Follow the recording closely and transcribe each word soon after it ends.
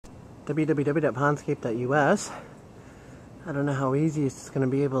www.pondscape.us. I don't know how easy it's going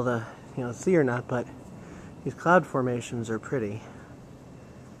to be able to, see or not, but these cloud formations are pretty,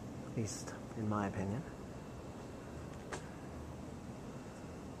 at least in my opinion.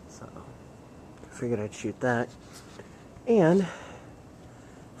 So, I figured I'd shoot that. And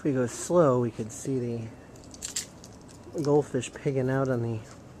if we go slow, we could see the goldfish pigging out on the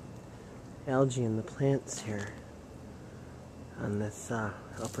algae in the plants here on this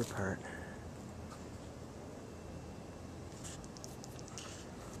upper part.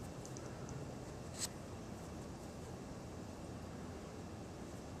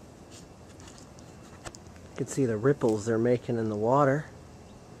 You can see the ripples they're making in the water.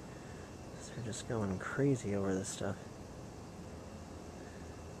 They're just going crazy over this stuff.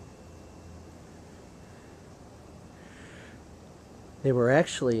 They were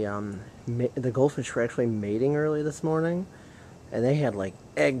actually, the goldfish were actually mating early this morning, and they had like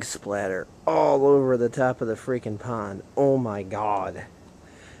egg splatter all over the top of the freaking pond. Oh my god.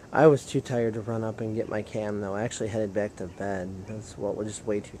 I was too tired to run up and get my cam though. I actually headed back to bed. We're just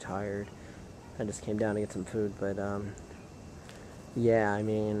way too tired. I just came down to get some food, but yeah, I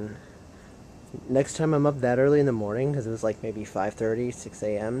mean, next time I'm up that early in the morning, because it was like maybe 5:30, 6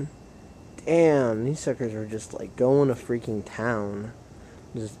 a.m., damn, these suckers are just like going to freaking town.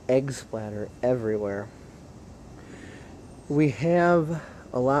 Just egg splatter everywhere. We have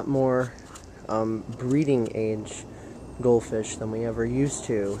a lot more breeding age goldfish than we ever used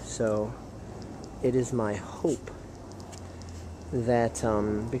to, so it is my hope that,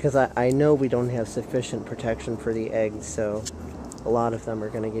 because I know we don't have sufficient protection for the eggs, so a lot of them are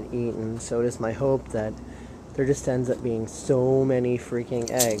going to get eaten, so it is my hope that there just ends up being so many freaking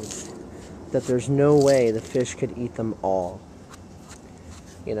eggs that there's no way the fish could eat them all.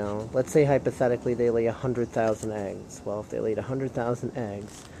 Let's say hypothetically they lay 100,000 eggs. Well, if they laid 100,000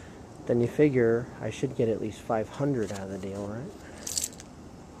 eggs, then you figure I should get at least 500 out of the deal, right?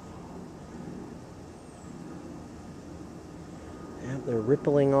 Yeah, they're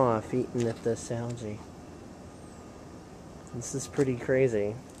rippling off, eating at this algae. This is pretty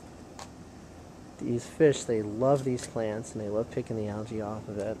crazy. These fish, they love these plants, and they love picking the algae off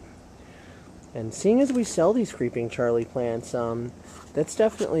of it. And seeing as we sell these creeping Charlie plants, that's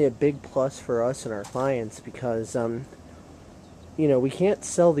definitely a big plus for us and our clients, because, we can't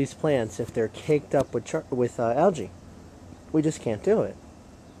sell these plants if they're caked up with algae. We just can't do it.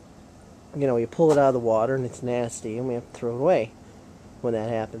 You pull it out of the water and it's nasty, and we have to throw it away when that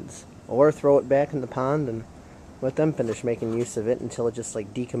happens. Or throw it back in the pond and let them finish making use of it until it just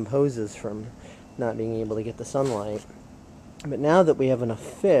like decomposes from not being able to get the sunlight. But now that we have enough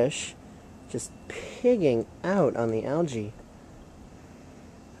fish just pigging out on the algae,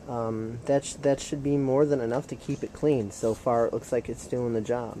 that should be more than enough to keep it clean. So far it looks like it's doing the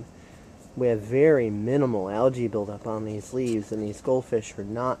job. We have very minimal algae buildup on these leaves, and these goldfish are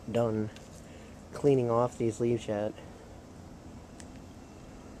not done cleaning off these leaves yet.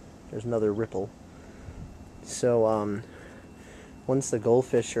 There's another ripple. So once the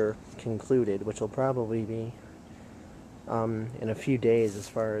goldfish are concluded, which will probably be in a few days as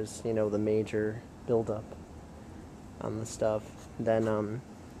far as, the major buildup on the stuff, then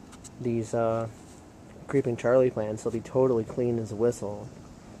these creeping Charlie plants will be totally clean as a whistle.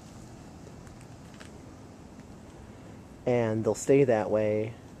 And they'll stay that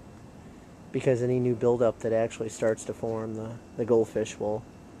way because any new buildup that actually starts to form, the goldfish will,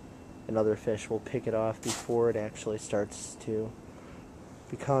 and other fish will pick it off before it actually starts to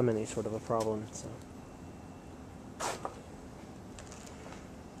become any sort of a problem. So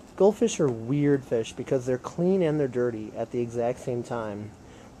goldfish are weird fish because they're clean and they're dirty at the exact same time.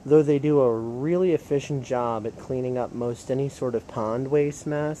 Though they do a really efficient job at cleaning up most any sort of pond waste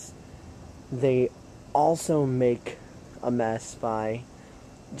mess, they also make a mess by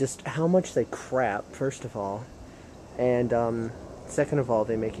just how much they crap, first of all. And second of all,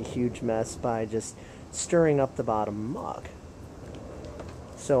 they make a huge mess by just stirring up the bottom muck.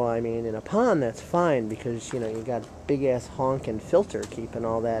 So, I mean, in a pond, that's fine because, you got big-ass honking filter keeping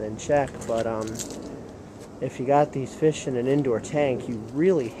all that in check. But if you got these fish in an indoor tank, you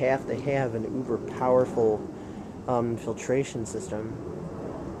really have to have an uber-powerful filtration system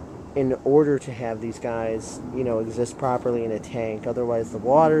in order to have these guys, exist properly in a tank. Otherwise, the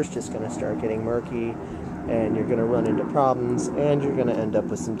water's just going to start getting murky, and you're going to run into problems, and you're going to end up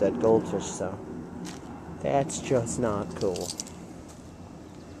with some dead goldfish. So that's just not cool.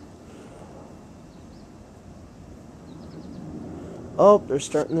 Oh, they're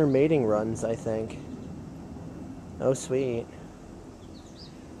starting their mating runs, I think. Oh, sweet.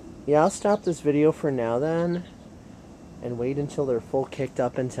 Yeah, I'll stop this video for now then. and wait until they're full kicked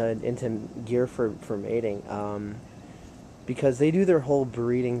up into gear for mating. Because they do their whole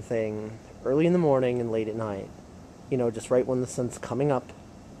breeding thing early in the morning and late at night. You know, just right when the sun's coming up,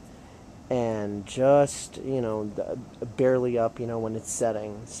 and just, you know, barely up, you know, when it's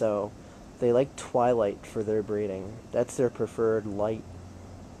setting. So they like twilight for their breeding. That's their preferred light.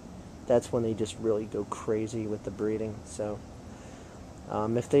 That's when they just really go crazy with the breeding. So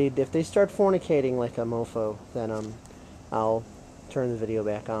if they start fornicating like a mofo, then I'll turn the video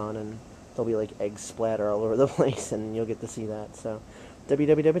back on and there'll be like egg splatter all over the place, and you'll get to see that. So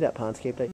www.pondscape.com